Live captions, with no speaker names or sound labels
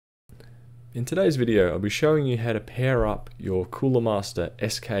In today's video, I'll be showing you how to pair up your Coolermaster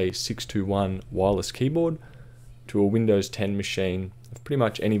SK621 wireless keyboard to a Windows 10 machine of pretty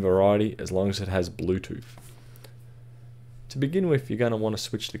much any variety as long as it has Bluetooth. To begin with, you're going to want to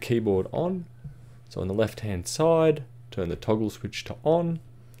switch the keyboard on. So on the left hand side, turn the toggle switch to on,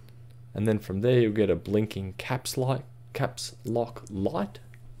 and then from there you'll get a blinking caps lock light.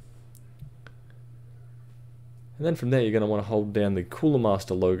 And then from there you're going to want to hold down the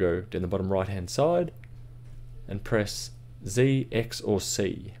Coolermaster logo down the bottom right hand side and press Z, X or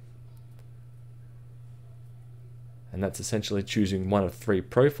C. And that's essentially choosing one of three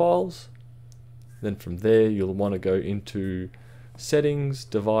profiles. Then from there you'll want to go into Settings,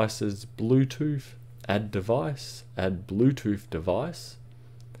 Devices, Bluetooth, Add Device, Add Bluetooth Device.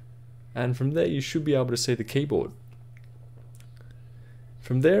 And from there you should be able to see the keyboard.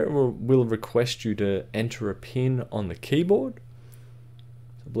 From there it will request you to enter a pin on the keyboard.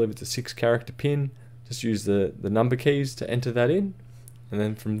 I believe it's a 6-character pin. Just use the number keys to enter that in. And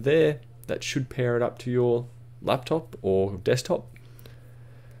then from there, that should pair it up to your laptop or desktop.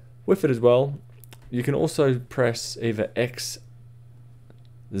 With it as well, you can also press either X,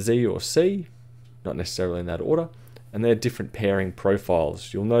 Z or C, not necessarily in that order, and they're different pairing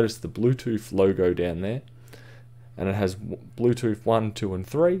profiles. You'll notice the Bluetooth logo down there, and it has Bluetooth 1, 2 and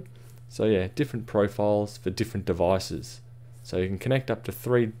 3. So yeah, different profiles for different devices. So you can connect up to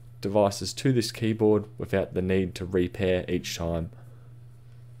 3 devices to this keyboard without the need to repair each time.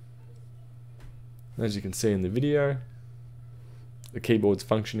 As you can see in the video, the keyboard's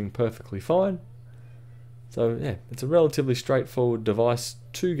functioning perfectly fine. So yeah, it's a relatively straightforward device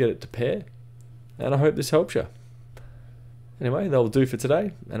to get it to pair, and I hope this helps you. Anyway, that'll do for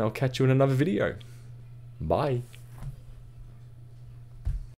today, and I'll catch you in another video. Bye.